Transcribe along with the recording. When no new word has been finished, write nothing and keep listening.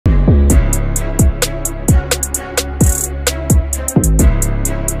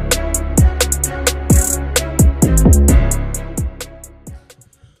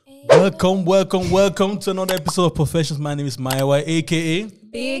Welcome to another episode of Professions. My name is Maiwa, aka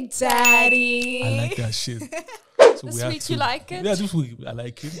Big Daddy. I like that shit. So this week you like it? Yeah, this week I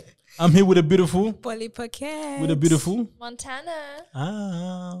like it. I'm here with a beautiful Polly Paquette. With a beautiful Montana.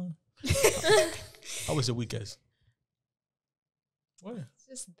 How was your week, guys? What?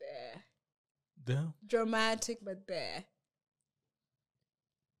 Just there. There? Dramatic, but there.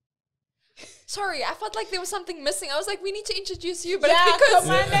 Sorry, I felt like there was something missing. I was like, we need to introduce you, but yeah, it's because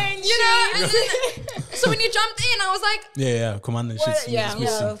Commander you know. And then, so when you jumped in, I was like, yeah, Commander shit's missing.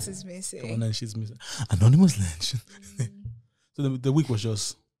 What else is missing? Commander shit's missing. Anonymous lunch. So the week was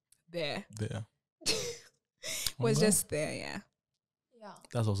just there. Was just there, yeah.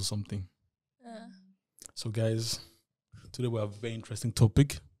 That's also something. So guys, today we have a very interesting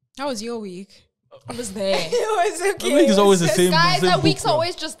topic. How was your week? I was there. It was okay. The week is always the same. Guys, that week's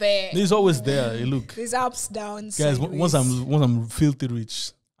always just there. It's always there. Hey, look. There's ups, downs. Guys, sideways. once I'm filthy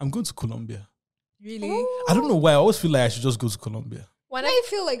rich, I'm going to Colombia. Really? Ooh. I don't know why. I always feel like I should just go to Colombia. I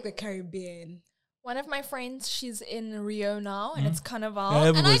feel like the Caribbean. One of my friends, she's in Rio now, and it's Carnival. Yeah,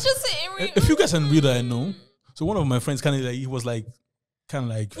 and I just say, a few guys in Rio that I know. So one of my friends he was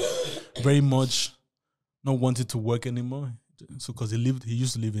very much not wanted to work anymore. So because he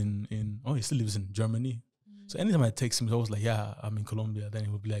used to live he still lives in Germany. So anytime I text him, I was like, yeah, I'm in Colombia. Then he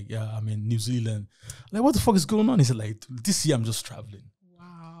would be like, yeah, I'm in New Zealand. Like, what the fuck is going on? He said, like, this year I'm just traveling.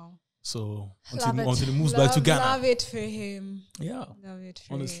 Wow. So until he moves back to Ghana. Love it for him. Yeah. Love it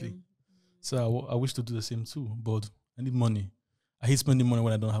for honestly. him. So I wish to do the same too, but I need money. I hate spending money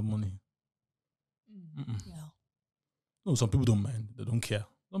when I don't have money. Yeah. No, some people don't mind. They don't care.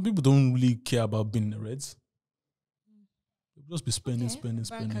 Some people don't really care about being in the reds. They'll just be spending.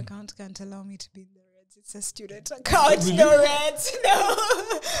 Bank account can't allow me to be in the reds. It's a student account, really? No reds. No.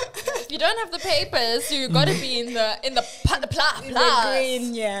 If you don't have the papers, you gotta be in the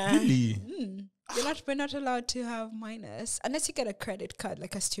green, yeah. Really? We're not allowed to have minus unless you get a credit card,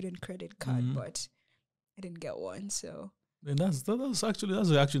 like a student credit card. But I didn't get one, so. And that's actually a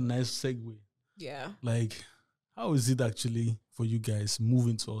nice segue. Yeah. Like, how is it actually for you guys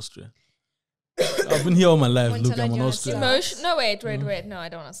moving to Austria? I've been here all my life. Look, I'm in Austria. No, wait. No, I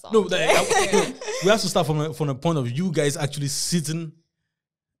don't want to start. No, we have to start from the point of you guys actually sitting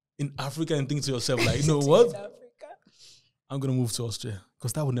in Africa and thinking to yourself, like, you know what? I'm going to move to Austria.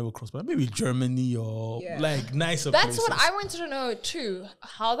 Because that would never cross my mind. Maybe Germany or like nicer That's places. what I wanted to know too.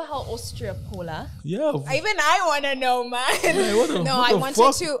 How the hell Austria, Paula? Yeah. Even I want to know, man. Yeah,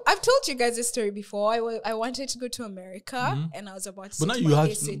 I've told you guys this story before. I wanted to go to America and I was about to But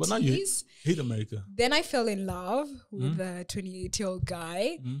now you hate America. Then I fell in love with a 28-year-old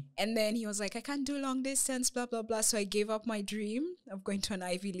guy. And then he was like, I can't do long distance, blah, blah, blah. So I gave up my dream of going to an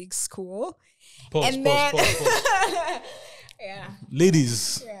Ivy League school. Pause. Yeah.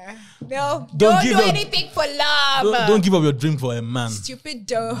 Ladies. Yeah. No, don't do anything for love. Don't give up your dream for a man. Stupid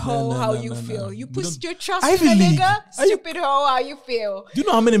hoe, how you feel. You put your trust Ivy in a League. nigga. Stupid hoe, how you feel. Do you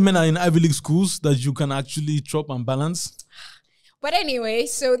know how many men are in Ivy League schools that you can actually chop and balance? But anyway,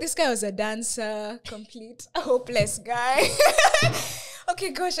 so this guy was a dancer, complete hopeless guy.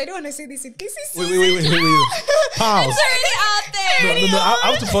 Okay, gosh, I don't want to say this in case he's Wait. Pause. It's already out there. No,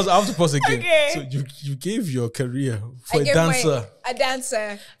 I have to pause again. Okay. So you gave your career for a dancer. A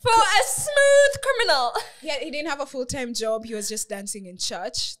dancer. For a smooth criminal. Yeah, he didn't have a full-time job. He was just dancing in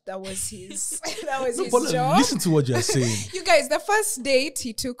church. That was his But job. listen to what you're saying. You guys, the first date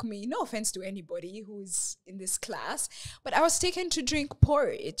he took me, no offense to anybody who's in this class, but I was taken to drink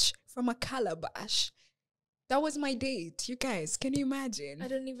porridge from a calabash. That was my date. You guys, can you imagine? I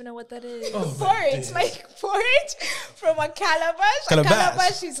don't even know what that is. Porridge, like porridge from a calabash. A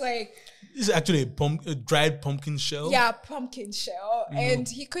calabash is like... This is actually a dried pumpkin shell. Yeah, pumpkin shell. And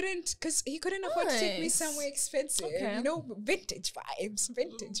he couldn't afford to take me somewhere expensive. Okay. You know, vintage vibes.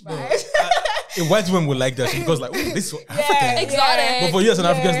 A white woman would like that because like, this is African. Exotic. But for you as an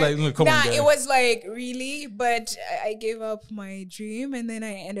African, it's like, come on, guys. It was like, really? But I gave up my dream and then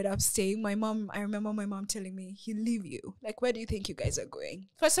I ended up staying. I remember my mom telling me, he'll leave you. Like, where do you think you guys are going?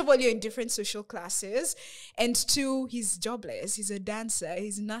 First of all, you're in different social classes. And two, he's jobless. He's a dancer.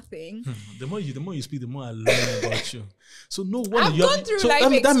 He's nothing. The more you speak, the more I learn about you. So no wonder I've gone through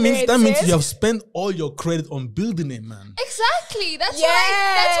life that means experiences. you have spent all your credit on building it, man. Exactly. That's what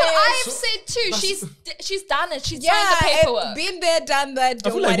I've said too. She's done it. She's signed the paperwork. Been there, done that. I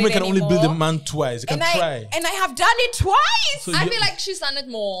feel like women can only build a man twice. You can try. And I have done it twice. So I feel like she's done it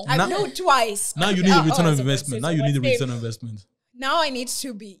more. I've known twice. Now you need a return on investment. Now you need a return on investment. now I need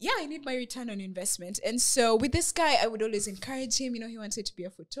to be, I need my return on investment. And so with this guy, I would always encourage him. He wanted to be a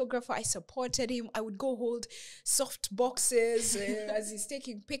photographer. I supported him. I would go hold soft boxes as he's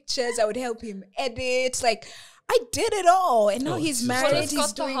taking pictures. I would help him edit. Like, I did it all. And now he's married.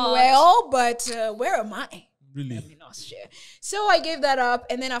 He's doing well. But where am I? Really? I'm in Austria. So I gave that up.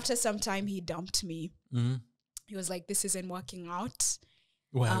 And then after some time, he dumped me. He was like, this isn't working out.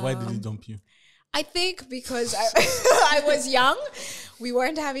 Why did he dump you? I think because I was young, we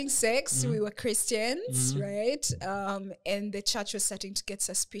weren't having sex, we were Christians, right? And the church was starting to get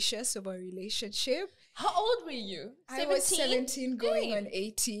suspicious of our relationship. How old were you? 17? I was 17 going on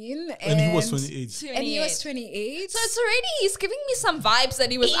 18. And he was 28. And he was 28. So it's already, he's giving me some vibes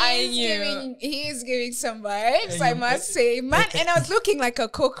that he was eyeing you. He is giving some vibes, I must say. Man, and I was looking like a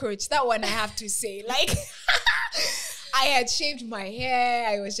cockroach. That one I have to say. Like... I had shaved my hair.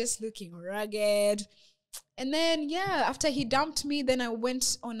 I was just looking rugged. And then, after he dumped me, then I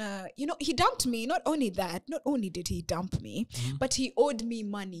went on he dumped me. Not only did he dump me, but he owed me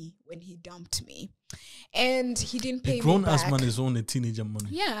money when he dumped me. And he didn't pay me back. Grown-ass man is only teenager money.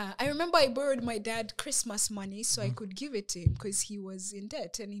 Yeah. I remember I borrowed my dad Christmas money so I could give it to him because he was in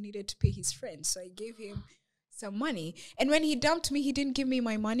debt and he needed to pay his friends. So I gave him some money. And when he dumped me, he didn't give me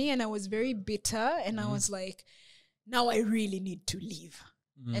my money. And I was very bitter. And I was like... now I really need to leave.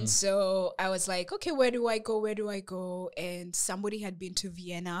 And so I was like, okay, where do I go? And somebody had been to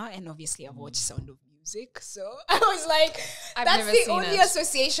Vienna, and obviously I've watched Sound of Music. So I was like, that's the only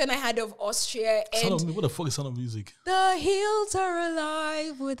association I had of Austria. And what the fuck is Sound of Music? The hills are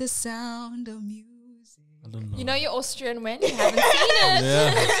alive with the sound of music. I don't know. You know you're Austrian when you haven't seen it.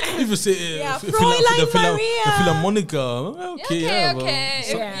 Yeah. If you say the Philharmonica, okay.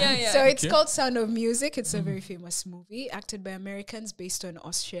 So it's called Sound of Music. It's a very famous movie acted by Americans based on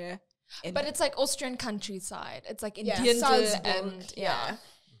Austria. But it's like Austrian countryside. It's like Indian and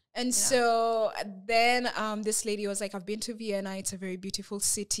And so then this lady was like, I've been to Vienna. It's a very beautiful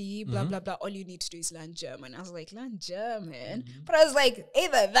city, blah, blah, blah. All you need to do is learn German. I was like, learn German? But I was like,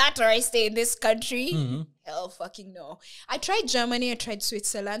 either that or I stay in this country. Hell fucking no. I tried Germany, I tried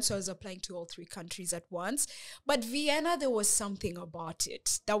Switzerland. So I was applying to all three countries at once. But Vienna, there was something about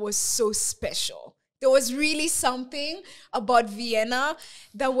it that was so special. There was really something about Vienna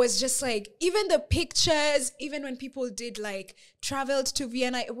that was just like, even the pictures, even when people did like traveled to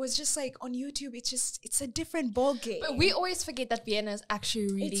Vienna, it was just like on YouTube, it's a different ball game. But we always forget that Vienna is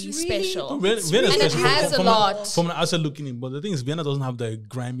actually really special. Vienna and it has a lot. From an outside looking in, but the thing is, Vienna doesn't have the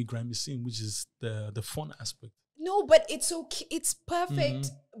grimy scene, which is the fun aspect. No, but it's okay. It's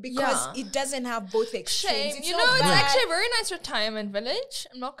perfect because it doesn't have both extremes. Shame. It's actually a very nice retirement village.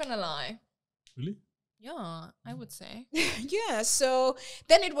 I'm not gonna lie. Really? Yeah, I would say. Yeah, so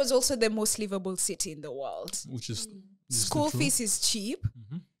then it was also the most livable city in the world. Which is school fees is cheap,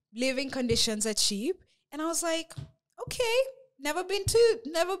 living conditions are cheap, and I was like, okay, never been to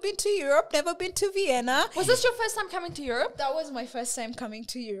Europe, never been to Vienna. Was this your first time coming to Europe? That was my first time coming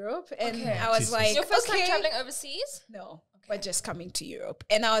to Europe, and I was like, your first time traveling overseas? No. But just coming to Europe.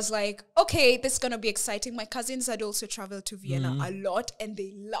 And I was like, okay, this is going to be exciting. My cousins had also traveled to Vienna a lot and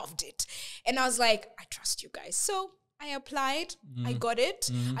they loved it. And I was like, I trust you guys. So I applied. I got it.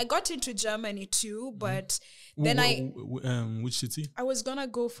 I got into Germany too, but then which city? I was going to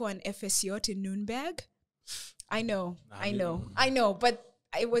go for an FSJ in Nuremberg. I know, but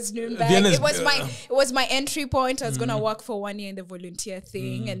it was Nuremberg. It was my entry point. I was gonna work for 1 year in the volunteer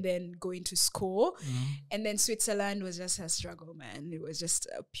thing and then go into school. And then Switzerland was just a struggle, man. It was just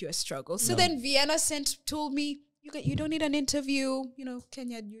a pure struggle. So then Vienna told me, you don't need an interview. You know,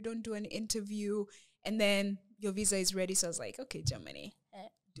 Kenya, you don't do an interview. And then your visa is ready. So I was like, okay, Germany,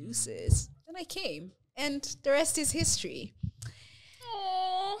 deuces. Then I came, and the rest is history.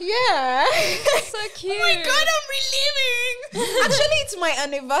 Yeah. So cute. Oh my God, I'm reliving. Actually, it's my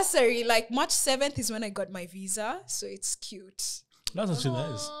anniversary. Like March 7th is when I got my visa. So it's cute. That's actually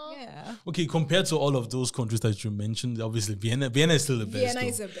nice. Yeah. Okay, compared to all of those countries that you mentioned, obviously Vienna is still the best. Vienna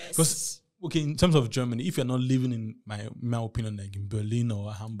is the best. Because, okay, in terms of Germany, if you're not living in my opinion, like in Berlin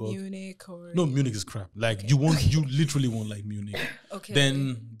or Hamburg. Munich or... No, Munich is crap. Like you literally won't like Munich. Okay.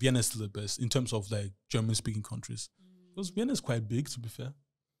 Then Vienna is still the best in terms of like German speaking countries. Because Vienna is quite big, to be fair.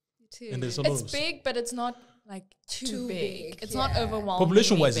 And there's it's big, but it's not like too big. It's not overwhelming.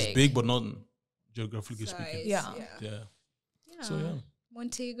 Population-wise, it's big, but not geographically speaking. Yeah. So yeah.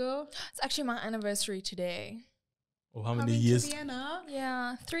 Montego. It's actually my anniversary today. Oh, how many years? Vienna.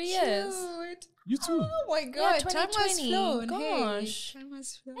 Yeah, 3 years. Cute. You too. Oh my God, time has flown. Gosh. Hey, time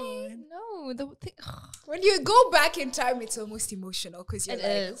has flown. Hey, no, when you go back in time, it's almost emotional because you're it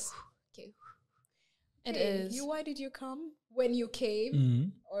like, is. Okay. It is. Why did you come? when you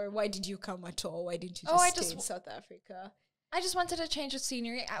came, or why did you come at all? Why didn't you just stay in South Africa? I just wanted a change of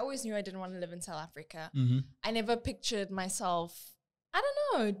scenery. I always knew I didn't want to live in South Africa. I never pictured myself, I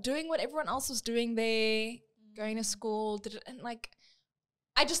don't know, doing what everyone else was doing there, going to school, and like,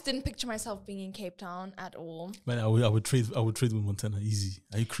 I just didn't picture myself being in Cape Town at all. Man, I would trade with Montana easy.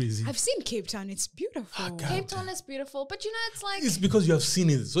 Are you crazy? I've seen Cape Town. It's beautiful. Cape Town is beautiful, but you know, it's like... It's because you have seen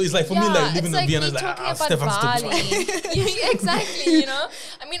it. So it's like for me, like living in Vienna, it's like I'll talking about Bali. Exactly, you know?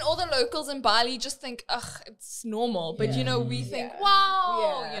 I mean, all the locals in Bali just think, ugh, it's normal. But, you know, we think,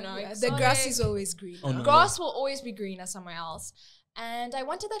 wow, you know. The grass is always green. Grass will always be greener somewhere else. And I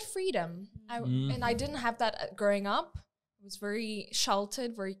wanted that freedom. And I didn't have that growing up. It was very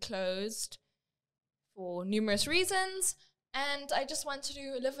sheltered, very closed for numerous reasons. And I just wanted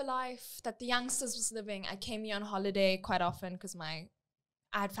to live a life that the youngsters was living. I came here on holiday quite often because I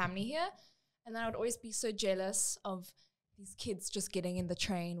had family here. And then I would always be so jealous of these kids just getting in the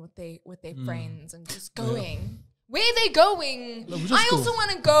train with their friends and just going. Where are they going? I also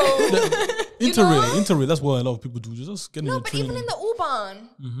want to go. Interrail, that's what a lot of people do. Just get in the train. No, but even in the U-Bahn,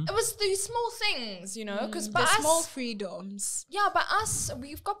 it was these small things, you know, because by us, small freedoms. Yeah, by us,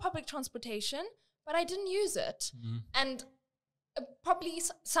 we've got public transportation, but I didn't use it. And probably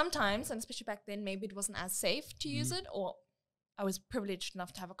sometimes, and especially back then, maybe it wasn't as safe to use it, or I was privileged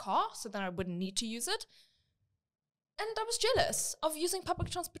enough to have a car, so then I wouldn't need to use it. And I was jealous of using public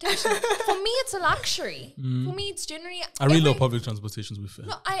transportation. For me, it's a luxury. For me, it's generally... I really love public transportation, to be fair.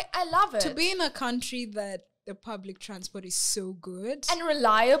 No, I love it. To be in a country that the public transport is so good. And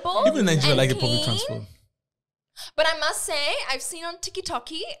reliable. Even in Nigeria, I like the public transport. But I must say, I've seen on TikTok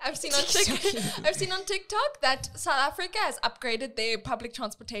that South Africa has upgraded their public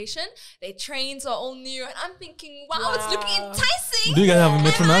transportation. Their trains are all new. And I'm thinking, wow. It's looking enticing. Do you guys have a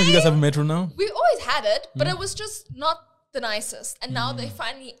metro now? You guys have a metro now? We always had it, but it was just not the nicest. And now they're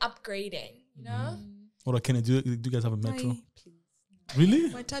finally upgrading, you know? Or Kenya, do you guys have a metro? Really?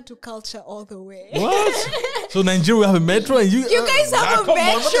 Matatu culture all the way. What? So Nigeria will have a metro and you guys have a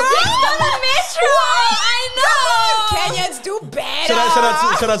metro? I know. Kenyans do better.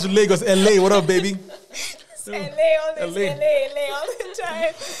 Shout out to Lagos, LA. What up, baby? LA all the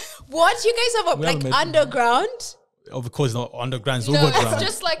time. What? You guys have a underground? Of course, not underground. It's No, overground. it's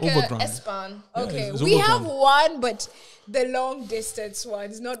just like overground. a S-Bahn. Okay, it's we have overground. one, but the long distance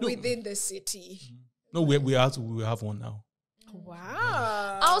ones, not within the city. No, we have one now.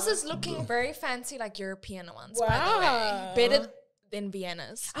 Wow. Ours is looking very fancy, like European ones, by the way. Better than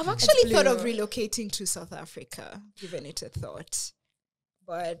Vienna's. I've actually thought of relocating to South Africa, given it a thought.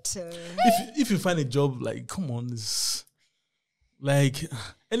 But if you find a job, like, come on, it's like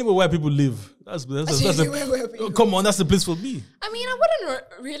anywhere where people live. That's come on, that's the place for me. I mean, I wouldn't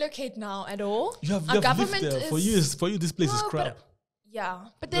relocate now at all. You have lived there. For you, this place is crap.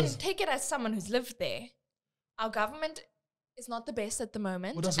 But then take it as someone who's lived there. Our government is not the best at the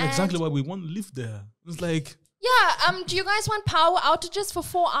moment. Well, that's exactly why we want to live there. It's like... Yeah, do you guys want power outages for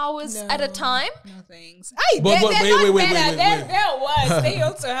 4 hours at a time? No thanks. Wait. There was. They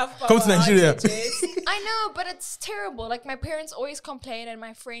also have power Come to Nigeria. I know, but it's terrible. Like, my parents always complain, and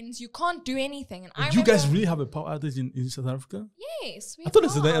my friends, you can't do anything. And you guys really have a power outage in South Africa? Yes. I thought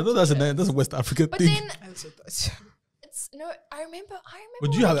that's a West Africa but thing. Then, it's... No, I remember...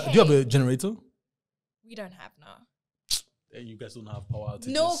 But do you have a generator? We don't have, no. You guys don't have power outages.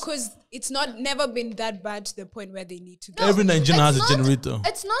 No, because it's never been that bad to the point where they need to go. Every Nigerian has a generator.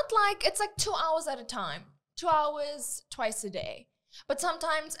 It's not like, it's like 2 hours at a time. 2 hours twice a day. But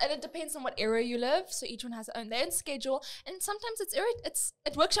sometimes, and it depends on what area you live, so each one has their own schedule, and sometimes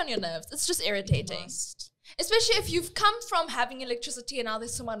it works on your nerves. It's just irritating. Especially if you've come from having electricity and now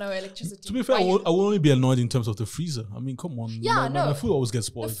there's somehow no electricity. To be fair, I will only be annoyed in terms of the freezer. I mean, come on. Yeah, my food always gets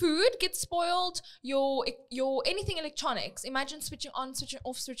spoiled. The food gets spoiled. Your anything electronics. Imagine switching on, switching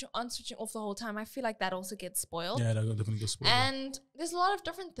off, switching on, switching off the whole time. I feel like that also gets spoiled. Yeah, that definitely gets spoiled. And there's a lot of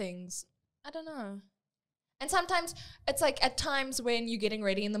different things. I don't know. And sometimes it's like at times when you're getting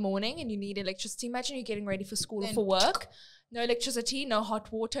ready in the morning and you need electricity. Imagine you're getting ready for school or for work. No electricity, no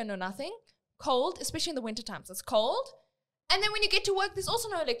hot water, no nothing. Cold, especially in the winter times. It's cold. And then when you get to work, there's also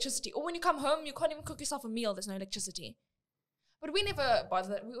no electricity. Or when you come home, you can't even cook yourself a meal. There's no electricity. But we never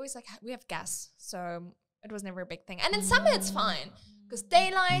bother. We always we have gas. So it was never a big thing. And in summer, it's fine. Because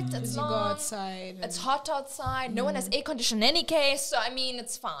daylight, it's long. You go outside. It's hot outside. No one has air conditioning in any case. So, I mean,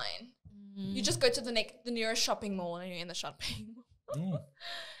 it's fine. You just go to the nearest shopping mall and you're in the shopping mall.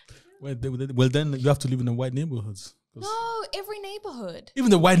 Well, then you have to live in the white neighborhoods. No, every neighborhood. Even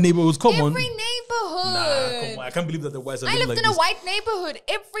the white neighborhoods, come on. Every neighborhood. Nah, come on. I can't believe that the whites are I lived like in a white neighborhood.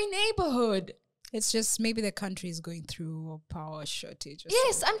 Every neighborhood. It's just maybe the country is going through a power shortage.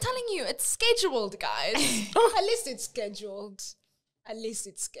 Yes, I'm telling you, it's scheduled, guys. At least it's scheduled. At least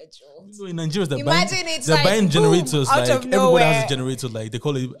it's scheduled. So in Nigeria, they're Imagine buying, it's they're like, buying boom, generators. out Like of everybody has nowhere. a generator. Like they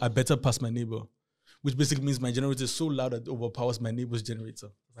call it, I better pass my neighbor, which basically means my generator is so loud that it overpowers my neighbor's generator.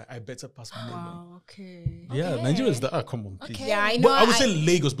 Like, I better pass my neighbor. Wow, okay. Yeah, Nigeria is that. Come on, please. Okay. Yeah, I know. But I would say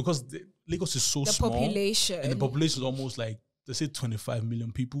Lagos because Lagos is so the small, population. and the population is almost like they say 25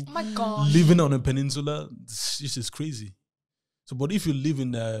 million people Oh my God. living on a peninsula. This is crazy. So, but if you live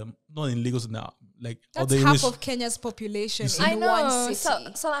in not in Lagos now, like That's other half areas, of Kenya's population see? I in know. one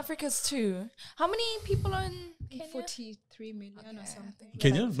city. South Africa's too. How many people are in Kenya? 43 million or Okay. something.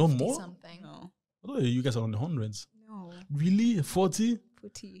 Kenya, Like no 50 more. something. No, I thought you guys are on the hundreds. no. Really, 40?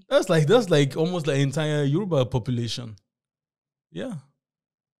 40. That's like almost like entire Yoruba population. Yeah,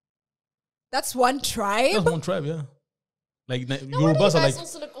 That's one tribe? that's one tribe. Yeah, like No wonder you Yorubas are guys like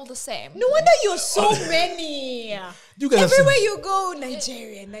also look all the same. No wonder you're so many. you guys. Have Everywhere seen, you go,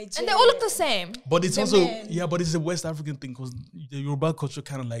 Nigeria. And they all look the same. but it's the also men. but it's a West African thing because the Yoruba culture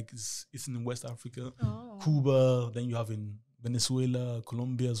kind of like it's in West Africa, Oh. Cuba. Then you have in Venezuela,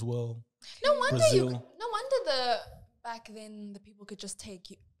 Colombia as well. No wonder Brazil. no wonder back then the people could just take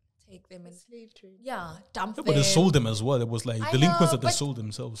them and Slave trade. dump Yeah, them. but they sold them as well. It was like I delinquents know, that they but- sold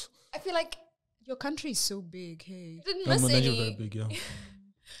themselves. I feel like Your country is so big, hey. didn't Yeah, miss but Nigeria any. very big, yeah.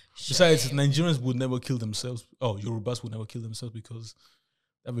 Besides, Nigerians would never kill themselves. Oh, Yorubas would never kill themselves because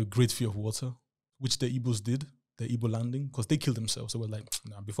they have a great fear of water, which the Igbos did, the Igbo landing, because they killed themselves. They were like,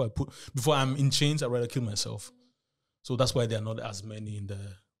 nah, before I'm in chains, I'd rather kill myself. So that's why there are not as many in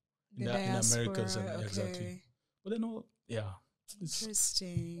in Americas and diaspora, exactly. okay. But then, yeah, it's,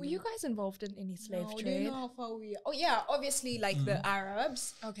 Interesting. Were you guys involved in any slave No, do trade? you know how far we are? Oh, yeah, obviously, like the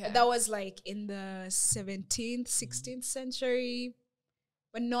Arabs. Okay. But that was like in the 17th, 16th century,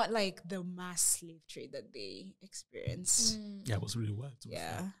 but not like the mass slave trade that they experienced. yeah, it was really wild. to be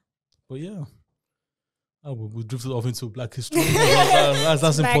Yeah. fair. But yeah. Oh, we drifted off into Black history. that's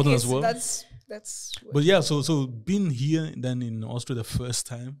Black important is- as well. That's what- But yeah, so being here and then in Austria the first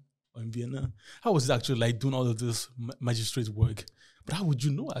time or in Vienna, how was it actually like doing all of this magistrate work? But how would you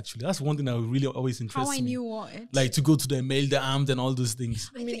know actually? That's one thing that really always interests how I me. knew what. Like to go to the mail, the armed and all those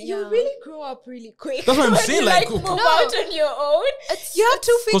things. I think you really grow up really quick. That's what I'm when saying, you, like, move no. out on your own. You have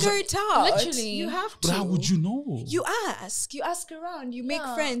to 'Cause figure it out. literally. You have to. But how would you know? You ask around, you make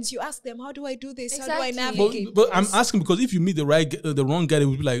Yeah. friends, you ask them, how do I do this? How do I Exactly. navigate But I'm this? asking because if you meet the wrong guy, they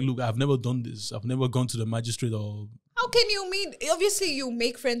would be like, look, I've never done this. I've never gone to the magistrate or How can you meet? Obviously, you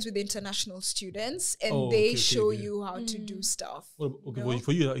make friends with international students, and Oh, they okay, show okay. you how to do stuff. well, okay, No. well,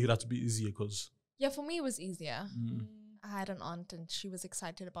 for you it'd have to be easier because Yeah, for me it was easier. I had an aunt and she was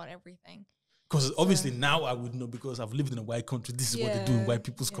excited about everything. obviously now I would know because I've lived in a white country. This is what they do in white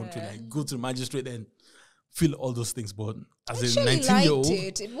people's country. Like go to the magistrate and feel all those things. But as a Actually 19-year-old,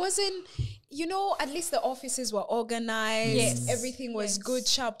 liked it. It wasn't, at least the offices were organized. Yes. Everything was good,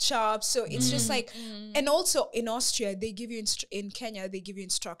 sharp. So it's just like, and also in Austria, they give you, in Kenya, they give you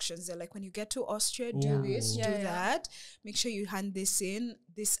instructions. They're like, when you get to Austria, do this, Yeah, do yeah. that. Make sure you hand this in,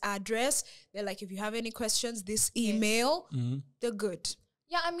 this address. They're like, if you have any questions, this email, they're good.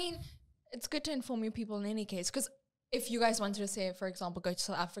 Yeah, I mean, it's good to inform your people in any case because if you guys wanted to say, for example, go to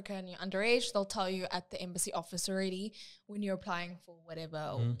South Africa and you're underage, they'll tell you at the embassy office already when you're applying for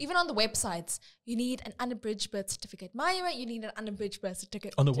whatever. Or even on the websites, you need an unabridged birth certificate. Maya, you need an unabridged birth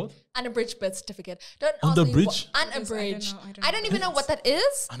certificate. On the what? Unabridged birth certificate. Don't ask me Unabridged? what- Unabridged. I don't I don't even know what that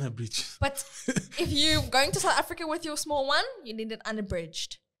is. unabridged. But if you're going to South Africa with your small one, you need it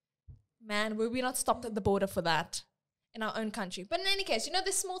unabridged. Man, were we not stopped at the border for that in our own country? But in any case,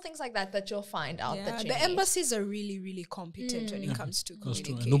 there's small things like that you'll find out Yeah, that you the need. embassies are really, really competent when it comes to That's true.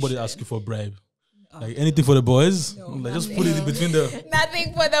 communication. Nobody asks you for a bribe. Like anything for the boys, No, like just put it in between the.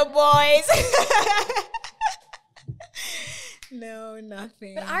 Nothing for the boys. No,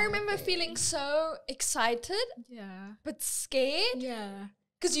 nothing. But I remember feeling so excited Yeah. but scared Yeah.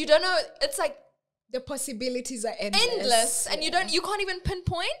 because you don't know. It's like The possibilities are endless. endless, and you can't even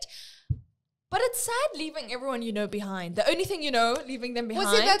pinpoint. But it's sad leaving everyone behind. The only thing leaving them behind.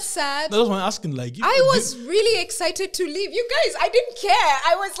 Was it that sad? That's why I'm asking. Like, I was really excited to leave. You guys, I didn't care.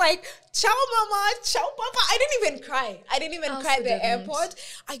 I was like, ciao mama, ciao papa. I didn't even cry. I didn't even I cry at also the didn't. airport.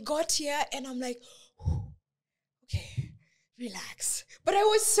 I got here and I'm like, okay, relax. But I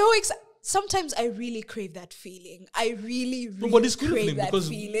was so excited. Sometimes I really crave that feeling. I really, really but it's good crave feeling that because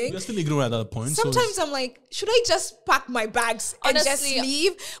feeling. you're still ignorant at that point. so Sometimes it's- I'm like, should I just pack my bags and just Honestly,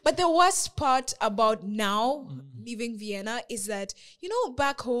 leave? But the worst part about now leaving Vienna is that,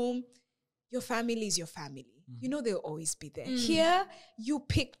 back home, your family is your family. you know they'll always be there. Here, you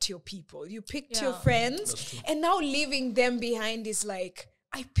picked your people, you picked your That's friends, true. and now leaving them behind is like,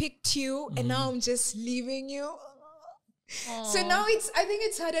 I picked you, and now I'm just leaving you. So now I think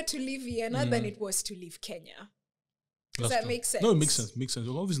it's harder to leave Vienna than it was to leave Kenya. Does that make sense? No, it makes sense. Makes sense.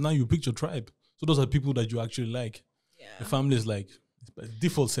 Obviously, now you picked your tribe. So those are people that you actually like. Yeah. The family is like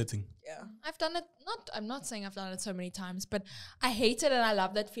default setting. Yeah. I've done it, I'm not saying I've done it so many times, but I hate it and I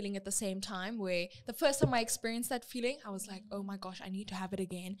love that feeling at the same time, where the first time I experienced that feeling, I was like, oh my gosh, I need to have it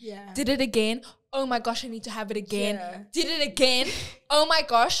again. Yeah. Did it again. Oh my gosh, I need to have it again. Yeah. Did it again. Oh my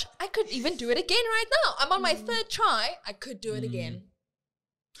gosh, I could even do it again right now. I'm on my third try. I could do it again.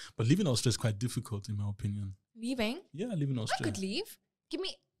 But living in Austria is quite difficult, in my opinion. Leaving? Yeah, living in I Austria. could leave. Give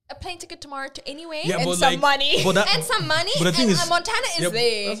me a plane ticket tomorrow to anywhere. Yeah, And but some like, money. But that, And some money. But the thing and is, Montana is but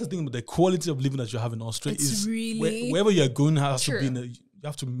there. that's the thing. But the quality of living that you have in Austria It's is really- wherever you are going has to True. be. You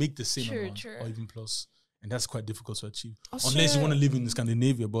have to make the same True, amount true. or even plus, and that's quite difficult to achieve. Austria- Unless you want to live in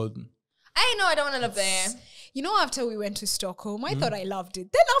Scandinavia, but I know I don't want to live there. You know, after we went to Stockholm, I thought I loved it.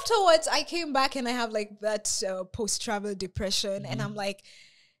 Then afterwards, I came back and I have like that post-travel depression, and I'm like,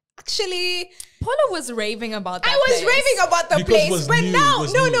 actually, Paula was raving about that I was place. raving about the Because it place, was but new, now, it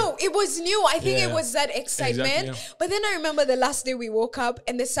was no, new. no, it was new. I think it Yeah. was that excitement. Exactly, yeah. But then I remember the last day we woke up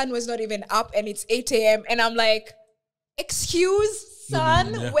and the sun was not even up, and it's 8 a.m. and I'm like, excuse,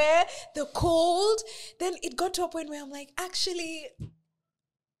 sun, Yeah. where the cold. Then it got to a point where I'm like, actually,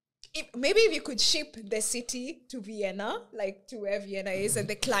 maybe if you could ship the city to Vienna, like to where Vienna is, and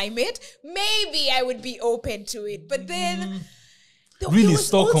the climate, maybe I would be open to it. But then Really,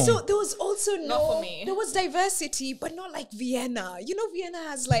 Stockholm? There was also Not for me. there was diversity, but not like Vienna. You know, Vienna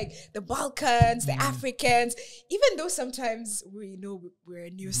has like the Balkans, the Africans, even though sometimes we know we're a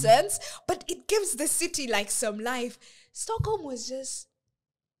nuisance, but it gives the city like some life. Stockholm was just,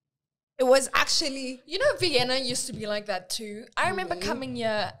 it was actually, You know, Vienna used to be like that too. I remember coming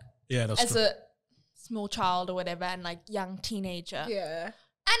here yeah, that's as true. a small child or whatever, and like young teenager. yeah.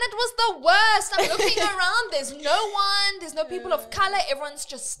 And it was the worst. I'm looking around. There's no one. There's no people of color. Everyone's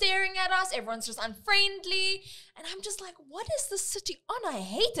just staring at us. Everyone's just unfriendly. And I'm just like, what is this city on? I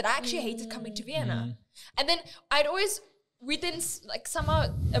hate it. I actually hated coming to Vienna. And then we'd then like somehow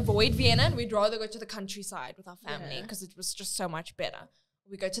avoid Vienna, and we'd rather go to the countryside with our family because it was just so much better.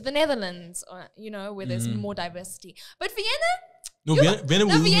 We go to the Netherlands, or, you know, where there's more diversity. But Vienna... No, Vienna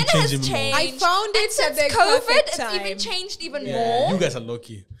will even Vienna change has even more. changed. I found it And at the since COVID, perfect it's time. even changed even Yeah, more. you guys are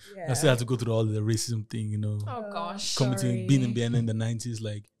lucky. Yeah. I still have to go through all the racism thing, you know. Oh gosh. Coming being in Vienna in the 90s,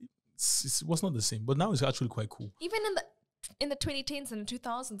 like it was not the same. But now it's actually quite cool. Even in the 2010s and the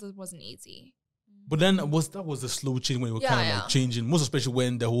 2000s, it wasn't easy. But then that was the slow change when it was kind of Yeah. like changing, most especially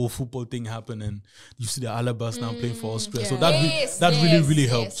when the whole football thing happened and you see the Alabas now playing for Austria. So yeah. that Yes, that really yes,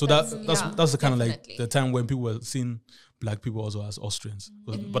 helped. yes, So that's the kind of like definitely. the time when people were seeing black people also as Austrians.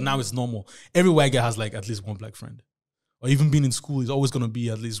 But now it's normal. Every white guy has like at least one black friend. Or even being in school, there's always gonna be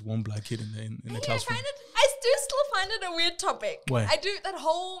at least one black kid in the I classroom. do still find it a weird topic. Why? I do that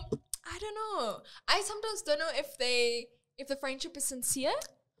whole. I don't know. I sometimes don't know if the friendship is sincere,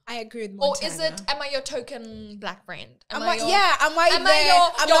 I agree with or Montana. is it? Am I your token black friend? Am I I, your- yeah, am I Am there? I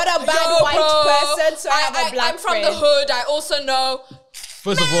your? I'm not a bad your white bro. person, so I have a black I'm from friend. the hood. I also know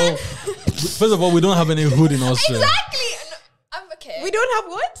First of all, we don't have any hood in Austria. exactly. No, I'm okay. We don't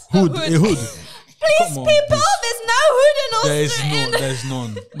have what? Hood, hood. a hood. Please, Come on, people, please. there's no hood in Austria.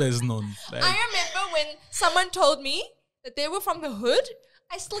 There's none. Like, I remember when someone told me that they were from the hood.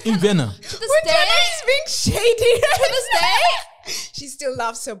 I still in can't. Vienna. To this Montana day, is being shady. to this day, She still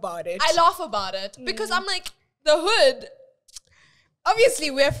laughs about it. I laugh about it because I'm like, the hood. Obviously,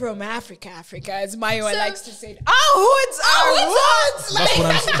 we're from Africa, as Mayo So- likes to say. Our hoods are hoods. That's what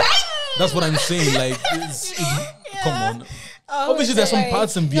I'm saying. That's what I'm saying. Like, come on. Obviously, there's some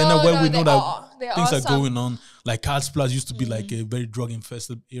parts in Vienna No, where no, we know there that are. There things are are some. going on. Like Karlsplatz used to be like a very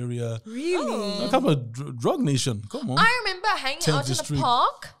drug-infested area. Really? A couple of drug nation. Come on. I remember hanging 10th out in District. the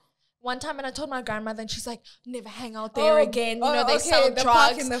park one time, and I told my grandmother, and she's like, "Never hang out there again. You know, they okay, sell the drugs."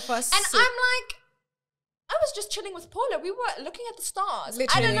 park in the first And city. I'm like, I was just chilling with Paula. We were looking at the stars. Literally,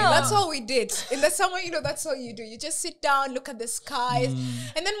 I don't know. that's all we did. In the summer, you know, that's all you do. You just sit down, look at the skies.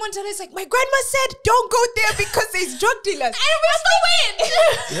 And then Montana is like, my grandma said, don't go there because there's drug dealers. And we still went.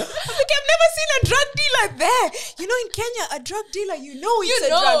 Yeah. I'm like, I've never seen a drug dealer there. You know, in Kenya, a drug dealer, you know it's a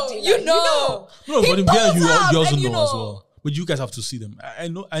drug dealer. You know. No, He but in Vienna, pulls up you also and you know as know. well. But you guys have to see them. I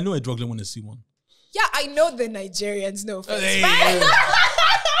know a drug dealer when I see one. Yeah, I know the Nigerians, no offense. Hey.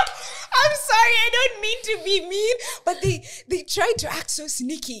 I'm sorry, I don't mean to be mean, but they try to act so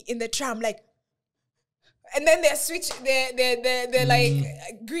sneaky in the tram, like, And then they're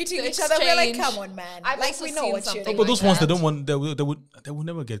like greeting The each other. We're like, exchange. come on, man. I've like also we know seen what you're something doing. But those ones, that. they will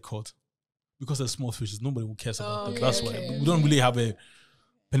never get caught because they're small fishes. Nobody will care about them. Okay, That's okay. why we don't really have a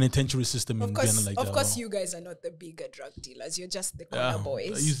penitentiary system in Vienna like that. Of course, you guys are not the bigger drug dealers. You're just the corner Yeah.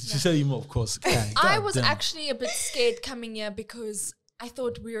 boys. She said, of course. I was damn. actually a bit scared coming here because I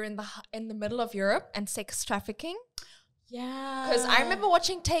thought we were in the middle of Europe and sex trafficking. Yeah. Because I remember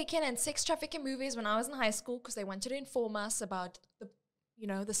watching Taken and sex trafficking movies when I was in high school because they wanted to inform us about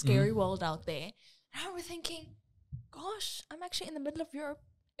the scary world out there. And I remember thinking, gosh, I'm actually in the middle of Europe.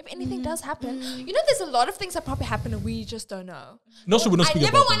 If anything does happen, there's a lot of things that probably happen and we just don't know. And also, we don't I speak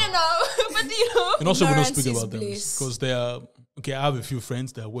never about want them. to know, but And also, we don't Ignorance speak is about them bliss. because they are okay. I have a few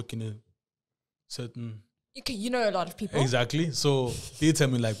friends that work in a certain you know a lot of people. exactly. So they tell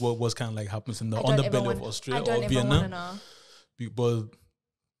me like what's kind of like happens in the I don't ever underbelly of want- Austria I don't or ever want to Vienna. know. But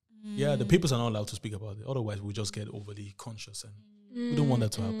yeah, the papers are not allowed to speak about it. Otherwise, we just get overly conscious, and we don't want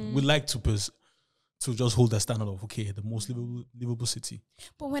that to happen. We like to just hold that standard of okay, the most livable city.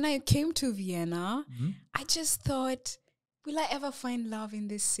 But when I came to Vienna, Mm-hmm. I just thought, will I ever find love in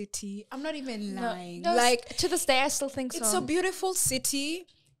this city? I'm not even lying. No, like, to this day, I still think it's so. a beautiful city.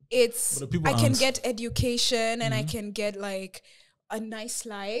 It's But the people I can aren't. get education and I can get like a nice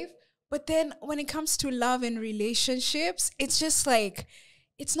life. But then when it comes to love and relationships, it's just like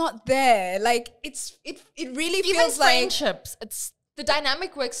it's not there. Like it really Even feels like friendships, it's the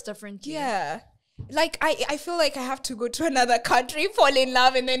dynamic works differently. yeah. Like I feel like I have to go to another country, fall in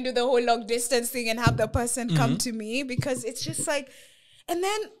love, and then do the whole long distance thing and have the person come to me because it's just like, and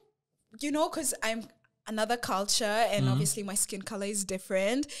then because I'm another culture and obviously my skin color is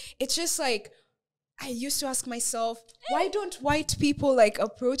different. It's just like I used to ask myself, why don't white people like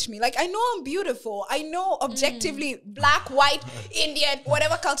approach me? Like I know I'm beautiful. I know objectively black, white, Indian,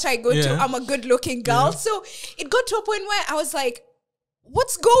 whatever culture I go to, Yeah. I'm a good looking girl. Yeah. So it got to a point where I was like,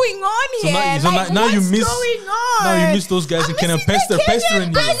 what's going on So here? now Like, you what's miss going on? now you miss those guys who can pest they're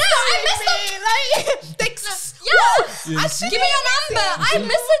pestering you. I know, I miss them. Like, Yeah, Yeah. give me your number. I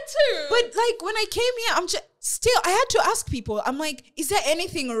miss it too. But like when I came here, I'm just still I had to ask people. I'm like, is there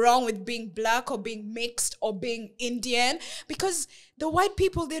anything wrong with being black or being mixed or being Indian? Because the white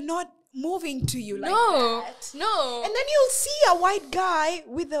people, they're not moving to you like that. No. And then you'll see a white guy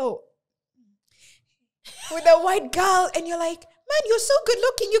with a white girl, and you're like, man, you're so good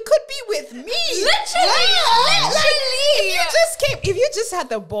looking. You could be with me. Literally. If you just had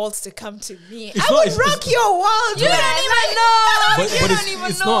the balls to come to me, It's I not- would it's- rock your world. You man. don't even Like, know. But You don't it's even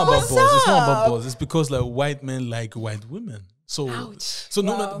not know. about What's balls. It's not about up? balls. It's because like white men like white women. So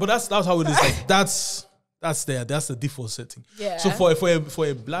no, Wow. but that's how it is. Like that's the default setting. Yeah. So for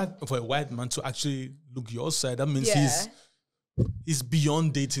a white man to actually look your side, that means Yeah. he's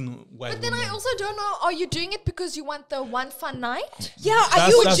beyond dating white But then women. I also don't know, are you doing it because you want the one fun night? Yeah,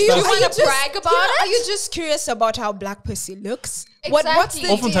 That's- that's- do you that's- wanna just- brag about Are it? you just curious about how black pussy looks? What's Exactly. the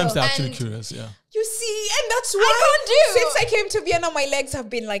Oftentimes deal? they're actually And- curious. Yeah. You see, and that's why can't do. since I came to Vienna, my legs have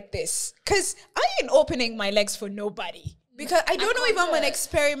been like this. Because I ain't opening my legs for nobody. Because I don't know if can't I'm do an it.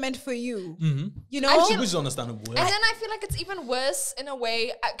 experiment for you. You know? I Which feel- is understandable. And Yeah. then I feel like it's even worse in a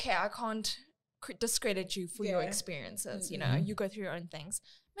way. Okay, I can't discredit you for your Yeah. experiences. You go through your own things.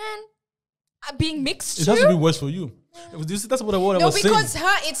 Man, being mixed It too. has to be worse for you. That's what I No, was saying. because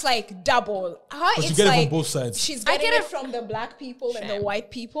her, it's like double. Her, But you it's get it from like both sides. she's I getting get it it- from the black people and the Shame.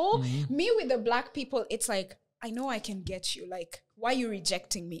 white people. Mm-hmm. Me with the black people, it's like, I know I can get you. Like, why are you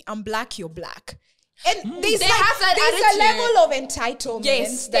rejecting me? I'm black, you're black. And there's They like, have that there's a attitude. level of entitlement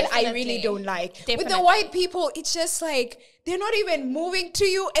Yes, that I really definitely. don't like. With the Definitely. white people, it's just like they're not even moving to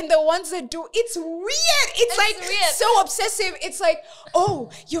you, and the ones that do, it's weird. It's like weird. so obsessive. It's like,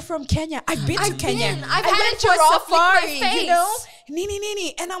 oh, you're from Kenya. I've been to Kenya. I've I had went a to a giraffe lick my safari, you know? face.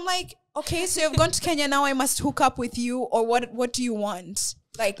 Nini. And I'm like, okay, so you've gone to Kenya, now I must hook up with you, or what do you want?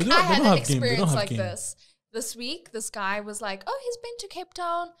 Like, They don't- I they had don't an have game. They don't experience have like game. this week. This guy was like, "Oh, he's been to Cape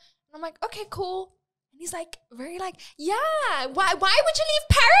Town," and I'm like, "Okay, cool." And he's like, very like, "Yeah, why would you leave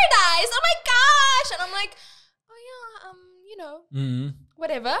paradise? Oh my gosh!" And I'm like, "Oh yeah,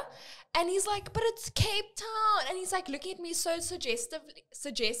 whatever." And he's like, "But it's Cape Town," and he's like looking at me so suggestively,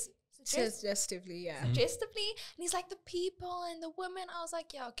 suggestively, yeah. suggestively, and he's like, "The people and the women." I was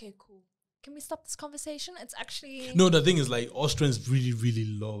like, "Yeah, okay, cool. Can we stop this conversation? It's actually No, the thing is like Austrians really, really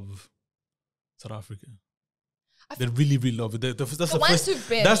love South Africa. They really, really love it. That's the ones first. who've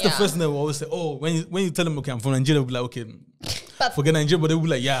been, That's the yeah. first thing they will always say. Oh, when you tell them, okay, I'm from Nigeria, they'll be like, okay, But- forget Nigeria, but they'll be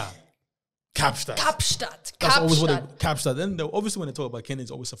like, yeah, Kapstadt. Kapstadt. That's always what Kapstadt. Kapstadt. Then obviously when they talk about Kenya,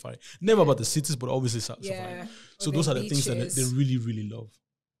 it's always safari. Never about the cities, but obviously safari. Yeah. So Or those the are the things that beaches. they really, really love.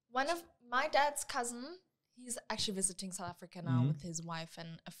 One of my dad's cousin, He's actually visiting South Africa now with his wife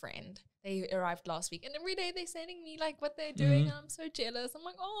and a friend. They arrived last week, and every day they're sending me like what they're doing, and I'm so jealous. I'm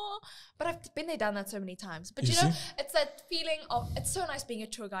like, oh, but I've been there, done that so many times. But you know, it's that feeling of, it's so nice being a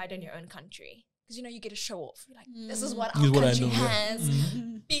tour guide in your own country. Because, you know, you get to show off. You're like, this is what our country has.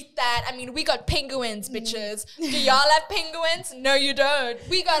 Beat that. I mean, we got penguins, bitches. Do y'all have penguins? No, you don't.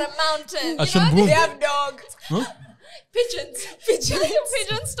 We got a mountain. You know, they have dogs. Huh? Pigeons.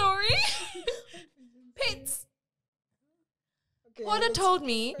 Pigeon story. Pets. Okay, Porter told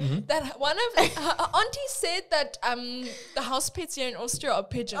me that one of her auntie said that the house pets here in Austria are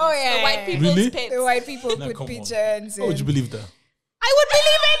pigeons. Oh, yeah. The white people's pets. The white people put pigeons. How would you believe that? I would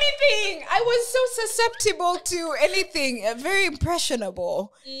believe anything. I was so susceptible to anything, very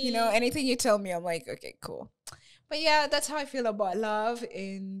impressionable. You know, anything you tell me, I'm like, okay, cool. But yeah, that's how I feel about love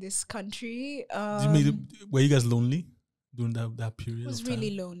in this country. Were you guys lonely during that period? I was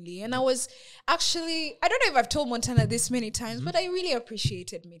really lonely. And I was actually, I don't know if I've told Montana this many times, but I really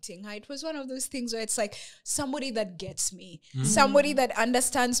appreciated meeting her. It was one of those things where it's like somebody that gets me, somebody that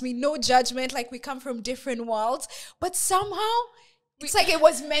understands me, no judgment, like we come from different worlds, but somehow it's like it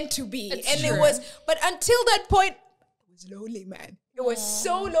was meant to be. It was, but until that point, it was lonely, man. It was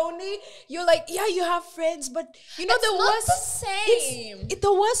so lonely. You're like, yeah, you have friends, but you know, it's not the same.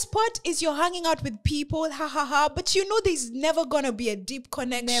 The worst part is you're hanging out with people, but you know there's never gonna be a deep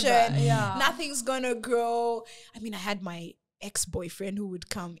connection. Yeah. Nothing's gonna grow. I mean, I had my ex-boyfriend who would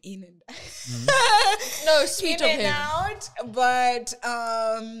come in and no, sweet in of and him. out,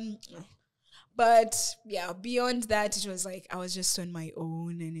 but yeah, beyond that, it was like I was just on my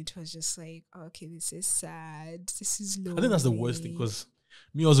own, and it was just like, okay, this is sad. This is lonely. I think that's the worst thing, because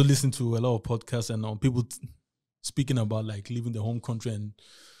me also listening to a lot of podcasts and people speaking about like leaving the home country and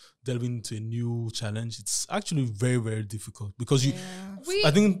delving into a new challenge. It's actually very, very difficult because I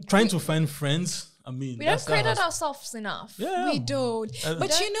think trying to find friends. I mean, we don't credit ourselves enough. Yeah, we don't.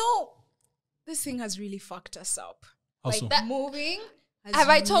 But you know, this thing has really fucked us up. Also, like that moving. Have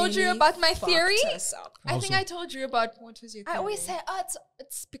I told you about my theory? I think I told you about what was your theory? I always say,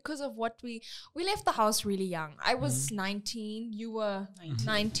 it's because of what we left the house really young. I was 19, you were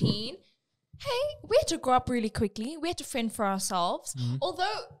 19. Hey, we had to grow up really quickly. We had to fend for ourselves.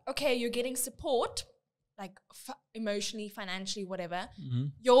 Although, okay, you're getting support, like emotionally, financially, whatever.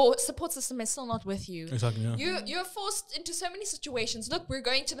 Your support system is still not with you. Exactly. Yeah. You're forced into so many situations. Look, we're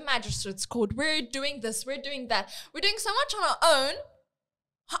going to the magistrate's court. We're doing this. We're doing that. We're doing so much on our own.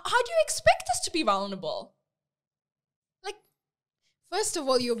 How do you expect us to be vulnerable? Like, first of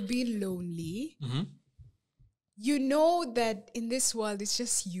all, you've been lonely. You know that in this world, it's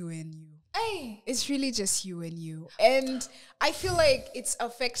just you and you. Hey. It's really just you and you. And I feel like it's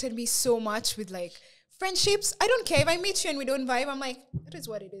affected me so much with like friendships. I don't care if I meet you and we don't vibe. I'm like, that is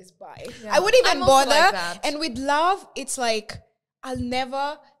what it is. Bye. Yeah. I wouldn't even bother. Like and with love, it's like, I'll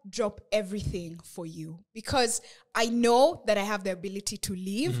never drop everything for you because I know that I have the ability to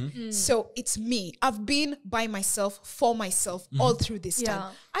leave. So it's me. I've been by myself, for myself all through this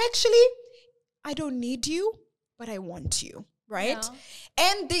time. I don't need you, but I want you. Right? Yeah.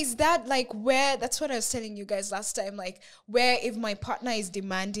 And there's that like where, that's what I was telling you guys last time, like where if my partner is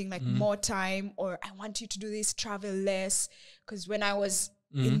demanding like more time, or I want you to do this, travel less. Because when I was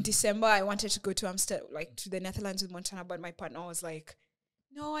in December, I wanted to go to Amsterdam, like to the Netherlands with Montana, but my partner was like,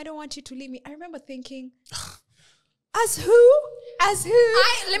 no, I don't want you to leave me. I remember thinking, as who? Let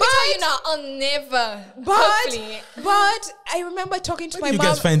me tell you now, I'll never. But I remember talking to my mom. You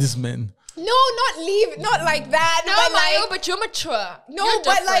guys find this man? No, not leave, not like that. No, but Mayo, like, but you're mature. No, you're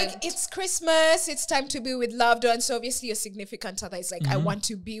but like it's Christmas, it's time to be with loved ones. So obviously your significant other is like, I want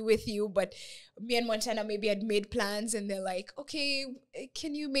to be with you. But me and Montana maybe had made plans and they're like, okay,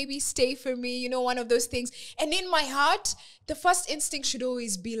 can you maybe stay for me? You know, one of those things. And in my heart, the first instinct should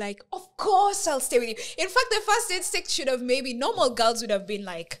always be like, of course I'll stay with you. In fact, the first instinct should have maybe, normal girls would have been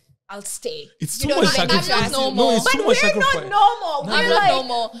like, I'll stay. It's too much sacrifice. I'm not normal. No, it's too much sacrifice. We're not normal. We're not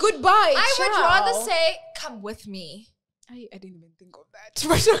normal. Goodbye. I would rather say, come with me. I didn't even think of that.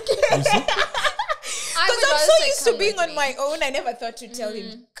 But okay. Because I'm so used to being on my own. I never thought to tell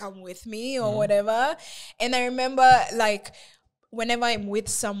him, come with me or whatever. And I remember like whenever I'm with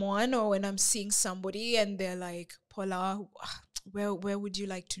someone or when I'm seeing somebody and they're like, Paula, where would you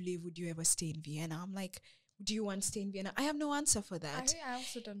like to live? Would you ever stay in Vienna? I'm like, do you want to stay in Vienna? I have no answer for that. I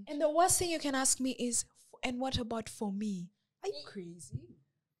also don't. And the worst thing you can ask me is, and what about for me? Are you crazy?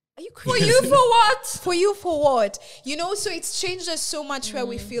 Are you For crazy? you, for what? For you, for what? You know, so it's changed us so much where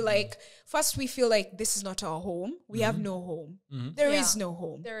we feel like, first we feel like this is not our home. We have no home. There is no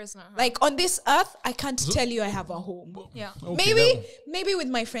home. There is no home. Like on this earth, I can't tell you I have a home. Yeah. Okay, Maybe with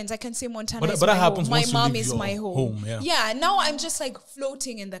my friends, I can say Montana But is that my happens home. My once you mom leave is your my home. yeah. Now I'm just like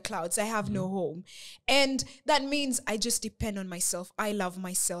floating in the clouds. I have no home. And that means I just depend on myself. I love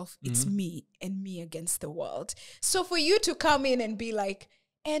myself. It's me and me against the world. So for you to come in and be like,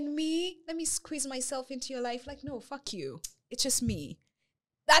 and me, let me squeeze myself into your life. Like, no, fuck you. It's just me.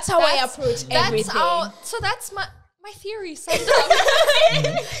 That's how I approach everything. So that's my theory summed up.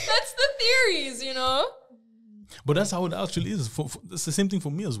 That's the theories, you know? But that's how it actually is. It's the same thing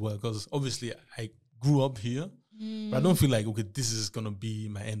for me as well, because obviously I grew up here, but I don't feel like, okay, this is going to be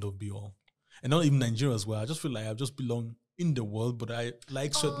my end or be all. And not even Nigeria as well. I just feel like I just belong in the world, but I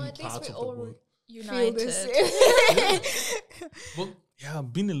like certain parts of the world. United. But yeah,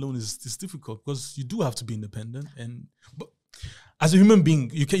 being alone is difficult because you do have to be independent. But as a human being,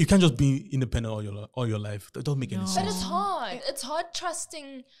 you can't just be independent all your life. That doesn't make any sense. But it's hard. It's hard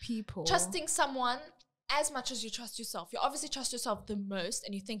trusting People. trusting someone as much as you trust yourself. You obviously trust yourself the most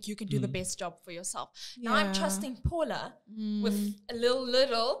and you think you can do the best job for yourself. Now I'm trusting Paula with a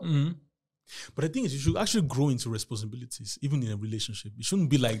little. But the thing is, you should actually grow into responsibilities, even in a relationship. It shouldn't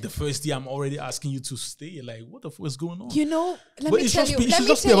be like the first year I'm already asking you to stay. Like, what the fuck is going on? You know, let me tell you my fun.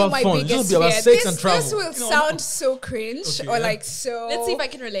 biggest be about fear. sex and travel. This will sound so cringe or like so. Let's see if I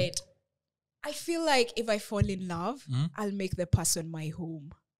can relate. I feel like if I fall in love, I'll make the person my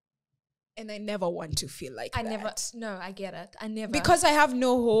home. And I never want to feel like that. I get it. I never. Because I have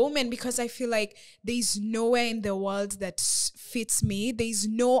no home and because I feel like there's nowhere in the world that fits me.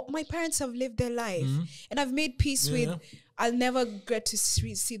 My parents have lived their life and I've made peace with, I'll never get to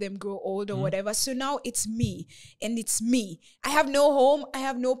see them grow old or whatever. So now it's me and it's me. I have no home. I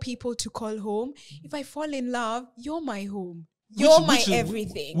have no people to call home. If I fall in love, you're my home. You're my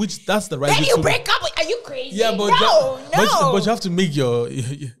everything. Which that's the right. Then you break up. Are you crazy? Yeah, but no. But you have to make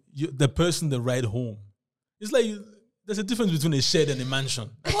the person the right home. It's like there's a difference between a shed and a mansion.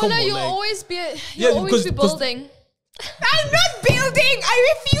 Paula, you'll always be building. I'm not building.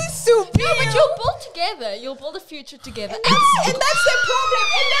 I refuse to build. No, but you'll build together. You'll build a future together. And that's the problem.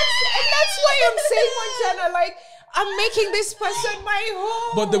 And that's why I'm saying, Montana, like, I'm making this person my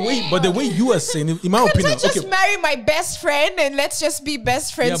home. But the way you are saying it, in my opinion, I just marry my best friend and let's just be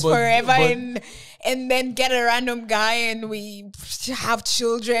best friends forever and then get a random guy and we have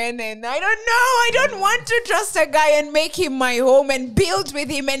children and I don't know. I don't want to trust a guy and make him my home and build with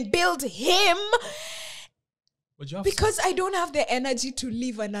him and build him because I don't have the energy to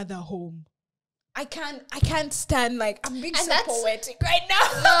leave another home. I can't stand, like, I'm being so poetic right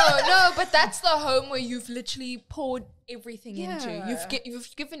now. No, but that's the home where you've literally poured everything into.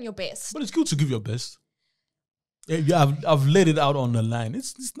 You've given your best. But it's good to give your best. Yeah, I've laid it out on the line.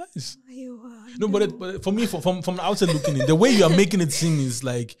 It's nice. No, but for me, from the outside looking in, the way you are making it seem is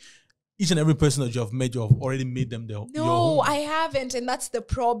like each and every person that you have met, you have already made them your home. No, I haven't, and that's the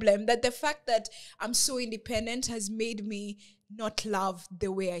problem. That the fact that I'm so independent has made me not love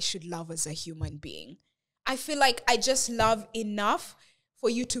the way I should love as a human being. I feel like I just love enough for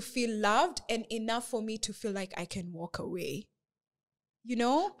you to feel loved and enough for me to feel like I can walk away. You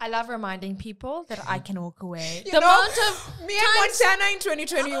know? I love reminding people that I can walk away. Me and Montana in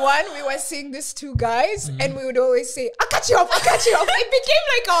 2021, we were seeing these two guys and we would always say, I'll cut you off. It became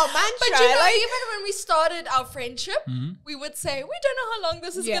like our mantra. But you know, even when we started our friendship, we would say, we don't know how long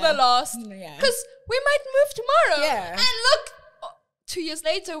this is going to last. Because we might move tomorrow. Yeah. And look, 2 years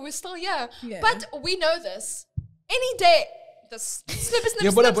later, we're still here. Yeah. But we know this. Any day, this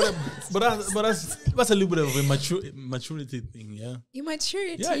snip. But that's a little bit of a maturity thing, yeah.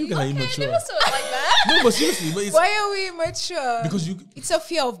 Immaturity? Yeah, you can have immature. I never saw it like that. No, but seriously. Why are we immature? Because it's a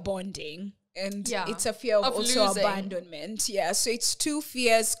fear of bonding. And it's a fear of also losing. Abandonment. Yeah, so it's two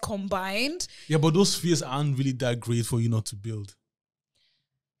fears combined. Yeah, but those fears aren't really that great for you not to build.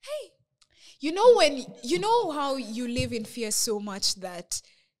 Hey, you know how you live in fear so much that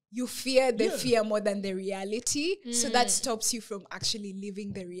you fear the fear more than the reality. So that stops you from actually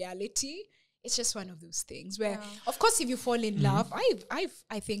living the reality. It's just one of those things where, of course, if you fall in love,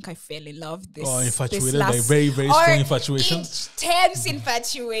 I think I fell in love infatuated, like very, very strong infatuation. Intense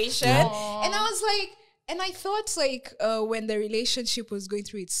infatuation. Yeah. And I was like, and I thought like when the relationship was going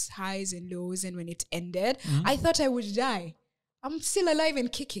through its highs and lows and when it ended, I thought I would die. I'm still alive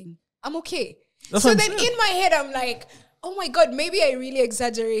and kicking. I'm okay. Then in my head, I'm like, oh my God, maybe I really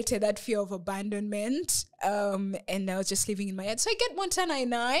exaggerated that fear of abandonment. And I was just living in my head. So I get Montana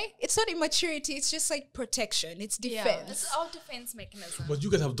and it's not immaturity. It's just like protection. It's defense. Yeah, it's our defense mechanism. But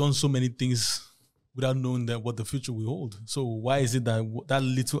you guys have done so many things without knowing that what the future will hold. So why is it that that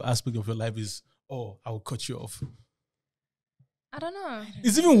little aspect of your life is, oh, I will cut you off? I don't know.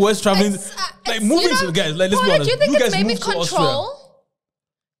 It's even worse traveling, like moving to guys. Like let's be honest. Do you think it's maybe moved to Austria. control?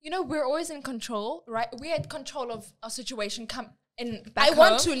 You know, we're always in control, right? We had control of our situation. I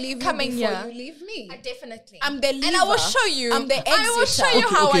want to leave coming you before here. you leave me. Definitely. I'm the leaver. And I will show you. I'm the exiter. I will show you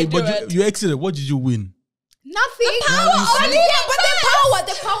how I do but it. you exited. What did you win? Nothing. The power But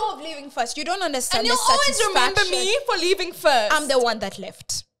the power of leaving first. You don't understand. And you'll the always remember satisfaction. me for leaving first. I'm the one that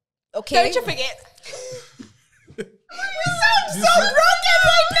left. Okay. Don't you forget. We sound so broken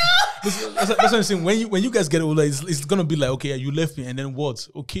right now. That's what I'm saying. When you guys get older, it's gonna be like, okay, you left me, and then what?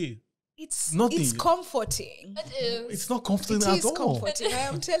 Okay, It's nothing. It's comforting. It is. It's not comforting It at is all. comforting. I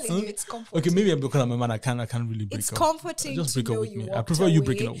am telling you, it's comforting. Okay, maybe because I'm a man, I can't really break It's up. comforting Just to break up know with you me. walked I prefer you away.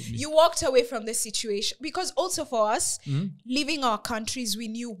 breaking up with me. You walked away from the situation because also for us, Mm-hmm. leaving our countries, we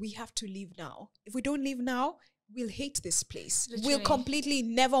knew we have to leave now. If we don't leave now, we'll hate this place. Literally. We'll completely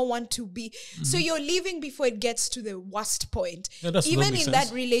never want to be. So you're leaving before it gets to the worst point. Yeah, that Even makes in sense.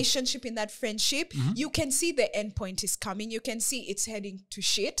 that relationship, in that friendship, you can see the end point is coming. You can see it's heading to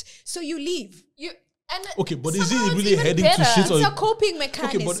shit. So you leave. Okay, but is somehow it it's really even heading better. to shit? It's Or a coping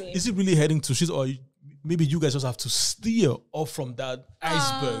mechanism. okay, but is it really heading to shit, or maybe you guys just have to steer off from that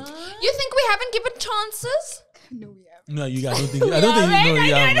iceberg? You think we haven't given chances? No, we haven't. No, you guys don't think. I don't think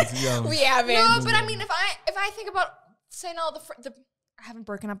you haven't. You haven't. We haven't. No, but I mean, if I think about, say now I haven't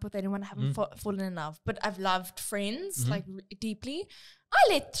broken up with anyone, I haven't fallen in love, but I've loved friends like deeply.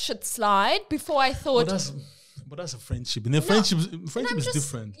 I let shit slide before I thought. But that's a friendship. And then friendship is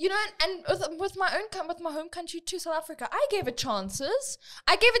different. You know, and with my home country too, South Africa, I gave it chances.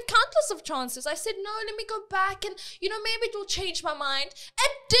 I gave it countless of chances. I said, no, let me go back and, maybe it will change my mind.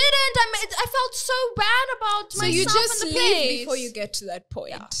 It didn't. I felt so bad about myself. So you just and the leave place. before you get to that point.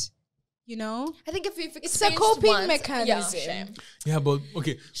 Yeah. You know? I think if you've It's a experienced coping once, mechanism. Yeah, shame. Yeah, but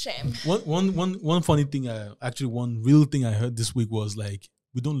okay. Shame. One funny thing, one real thing I heard this week was like,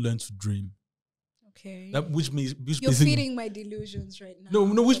 we don't learn to dream. Okay. That which You're feeding my delusions right now.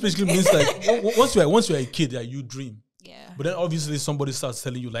 No, which basically means like once you're a kid, you dream. Yeah. But then obviously somebody starts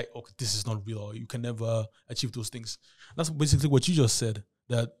telling you like, okay, this is not real, or you can never achieve those things. That's basically what you just said,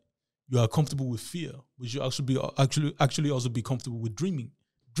 that you are comfortable with fear, which you actually also be comfortable with dreaming.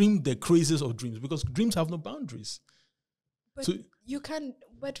 Dream the craziest of dreams, because dreams have no boundaries. But So you can,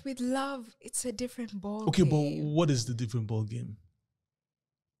 but with love, it's a different ball okay, game. but what is the different ball game?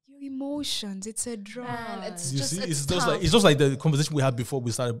 Your emotions, it's a drug. Man, it's You just, see, it's it's just like the conversation we had before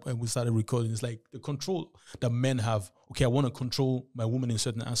we started recording. It's like the control that men have. Okay, I want to control my woman in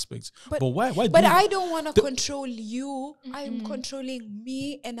certain aspects, but why? But I don't want to control you. I'm controlling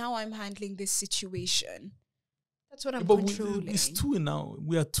me and how I'm handling this situation. That's what I'm controlling. It's two now.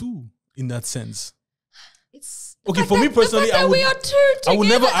 We are two in that sense. It's Okay, for me personally, I would, we are two together. I would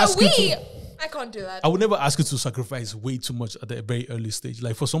never ask you to. I can't do that. I would never ask you to sacrifice way too much at a very early stage.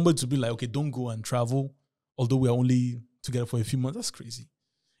 Like for somebody to be like, okay, don't go and travel, although we are only together for a few months. That's crazy.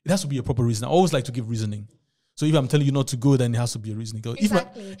 It has to be a proper reason. I always like to give reasoning. So if I'm telling you not to go, then it has to be a reasoning.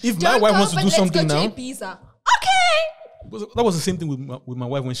 Exactly. If my wife wants to do something now, Ibiza. Okay. that was the same thing with my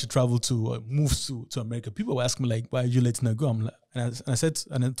wife when she traveled to moves to America. People were asking me like, why are you letting her go? I'm like,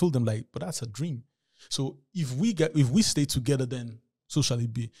 and I told them like, but that's a dream. So if we stay together, then so shall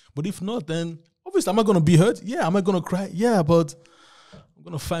it be. But if not, then obviously, am I going to be hurt? Yeah. Am I going to cry? Yeah. But I'm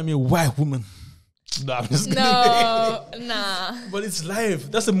going to find me a white woman. No, I'm just kidding. No, nah. But it's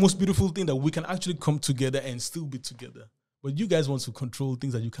life. That's the most beautiful thing, that we can actually come together and still be together. But you guys want to control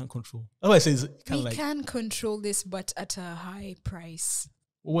things that you can't control. That's why I say it's kind of like, can control this, but at a high price.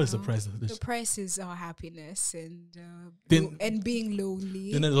 what is the price of this? The price is our happiness and being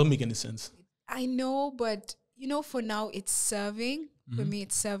lonely. Then it doesn't make any sense. I know, but for now it's serving. For me,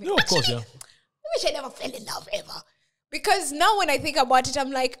 it's serving. Yeah, of course, yeah. I wish I never fell in love ever. Because now when I think about it,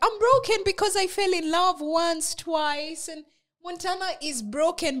 I'm like, I'm broken because I fell in love once, twice. And Montana is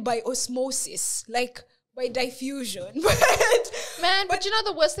broken by osmosis, like by diffusion. But you know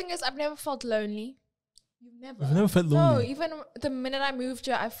the worst thing is I've never felt lonely. I've never felt lonely. No, even the minute I moved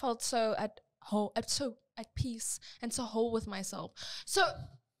here, I felt so at peace and so whole with myself. So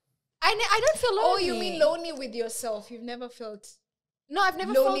I don't feel lonely. Oh, you mean lonely with yourself? You've never felt No, I've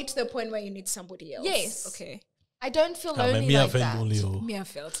never lonely felt to the point where you need somebody else. Yes. Okay. I don't feel lonely Me, I like felt that. lonely. Me, I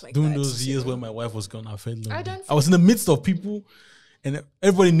felt like During that those too. years when my wife was gone, I felt lonely. I don't I was in the midst of people. And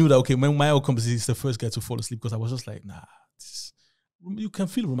everybody knew that, okay, when my outcome is the first guy to fall asleep, because I was just like, nah, you can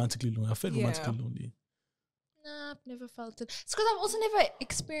feel romantically lonely. I felt romantically lonely. Nah, I've never felt it. It's because I've also never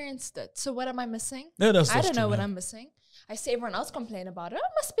experienced it. So what am I missing? Yeah, that's I don't know true, what yeah. I'm missing. I see everyone else complain about it. It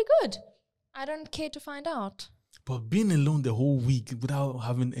must be good. I don't care to find out. But being alone the whole week without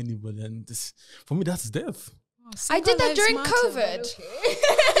having anybody, and this, for me, that's death. I did that during COVID.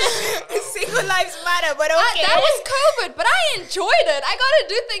 Single lives matter, but okay. That was COVID, but I enjoyed it. I got to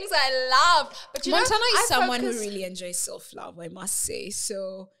do things I love. But you Montana know, is someone who really enjoys self-love, I must say.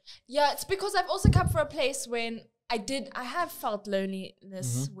 So yeah, it's because I've also come from a place when I have felt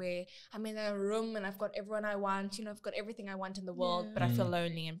loneliness where I'm in a room and I've got everyone I want, you know, I've got everything I want in the world, but I feel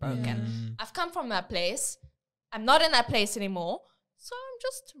lonely and broken. I've come from that place. I'm not in that place anymore. So I'm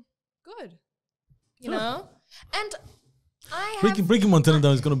just good, you know? And I have... Breaking Montana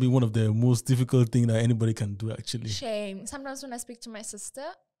down is going to be one of the most difficult things that anybody can do, actually. Shame. Sometimes when I speak to my sister,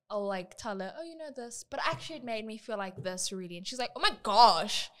 I'll like tell her, oh, you know this. But actually it made me feel like this really. And she's like, oh my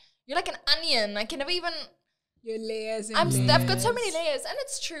gosh, you're like an onion. I can never even... Your layers and I've got so many layers, and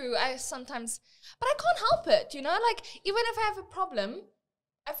it's true. I sometimes, but I can't help it, you know. Like even if I have a problem,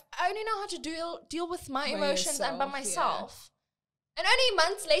 I only know how to deal with my emotions and by myself. Yeah. And only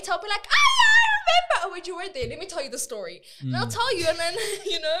months later, I'll be like, I remember. Oh wait, you weren't there. Let me tell you the story, and I'll tell you, and then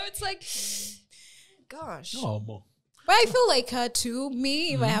you know, it's like, gosh. Oh, more. But I feel like her too.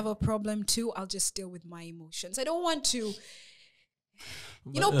 Me, if I have a problem too, I'll just deal with my emotions. I don't want to.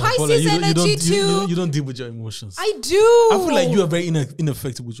 You know, Pisces energy too. You don't deal with your emotions. I do. I feel like you are very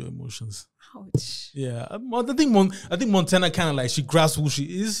ineffective with your emotions. Ouch. Yeah, I think Montana kind of like, she grasps who she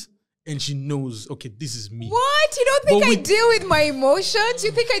is and she knows, okay, this is me. What? You don't think I deal with my emotions?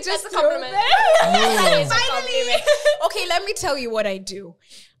 You think I just That's a compliment. No. Finally. Okay, let me tell you what I do.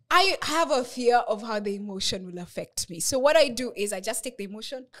 I have a fear of how the emotion will affect me. So what I do is I just take the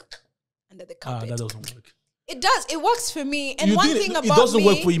emotion under the carpet. That doesn't work. It does. It works for me. And it doesn't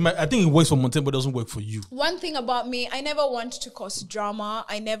work for you. I think it works for Montana, but it doesn't work for you. One thing about me, I never want to cause drama.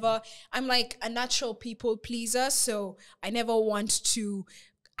 I'm like a natural people pleaser. So I never want to...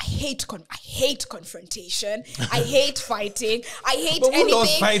 I hate confrontation. I hate fighting. I hate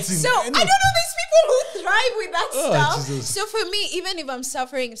anything. So I don't know these people who thrive with that stuff. Jesus. So for me, even if I'm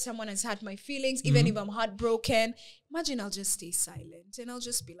suffering, if someone has hurt my feelings, even if I'm heartbroken, imagine I'll just stay silent and I'll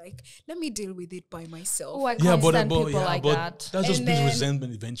just be like, let me deal with it by myself. Oh, I can't stand people like that. That just builds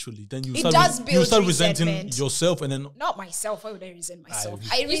resentment eventually. Then you start resenting yourself, and then not myself. Why would I resent myself?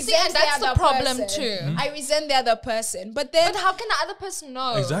 I resent that's the problem too. I resent the other person, but how can the other person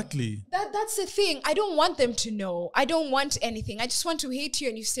know? Exactly. That's the thing. I don't want them to know. I don't want anything. I just want to hate you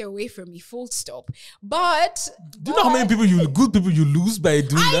and you stay away from me. Full stop. But do you know how many good people you lose by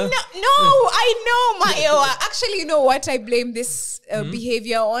doing that? I know, Mayo. Actually, you know what I blame this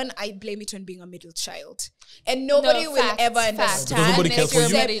behavior on? I blame it on being a middle child. And nobody will ever understand. Because nobody cares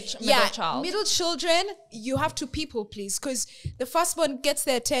for you. Middle children, you have to people please, because the firstborn gets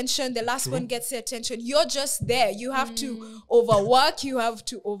their attention, the last one gets their attention. You're just there. You have to overwork, you have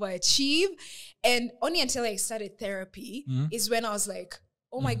to overachieve. And only until I started therapy is when I was like,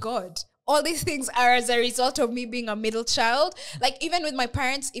 oh my God, all these things are as a result of me being a middle child. Like even with my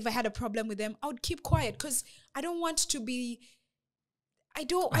parents, if I had a problem with them, I would keep quiet because I don't want to be... I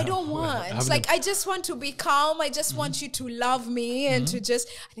don't want. Like, I just want to be calm. I just want you to love me and to just...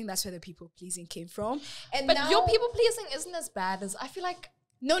 I think that's where the people pleasing came from. But now, your people pleasing isn't as bad as... I feel like...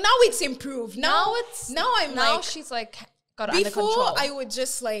 No, now it's improved. Now she's like got it under control. Before, I would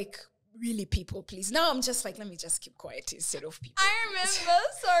just like really people please. Now I'm just like, let me just keep quiet instead of people. I remember,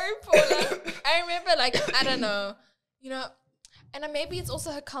 sorry, Paula. I remember like, I don't know, you know... And maybe it's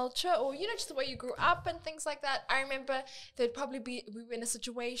also her culture or, you know, just the way you grew up and things like that. I remember there'd probably be, we were in a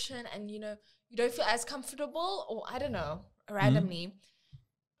situation and, you know, you don't feel as comfortable or, I don't know, randomly.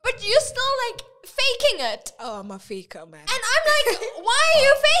 But you're still, like, faking it. Oh, I'm a faker, man. And I'm like, why are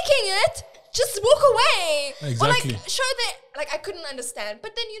you faking it? Just walk away. Exactly. Or, like, show that, like, I couldn't understand.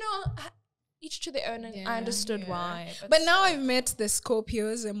 But then, you know... Each to their own, and I understood why. But now I've met the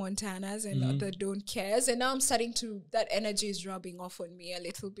Scorpios and Montanas and the don't cares, and now I'm starting to, that energy is rubbing off on me a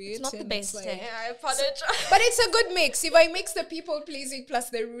little bit. It's not the best, like, I apologize. But it's a good mix. If I mix the people pleasing plus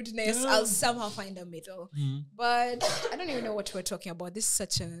the rudeness, I'll somehow find a middle. But I don't even know what we're talking about. This is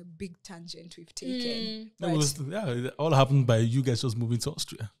such a big tangent we've taken. It all happened by you guys just moving to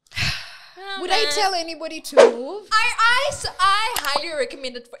Austria. Would I tell anybody to move? I highly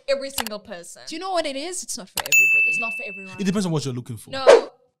recommend it for every single person. Do you know what it is? It's not for everybody. It's not for everyone. It depends on what you're looking for.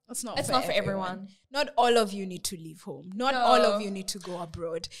 No, it's not for everyone. Not all of you need to leave home. Not all of you need to go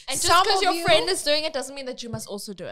abroad. And just because your friend is doing it doesn't mean that you must also do it.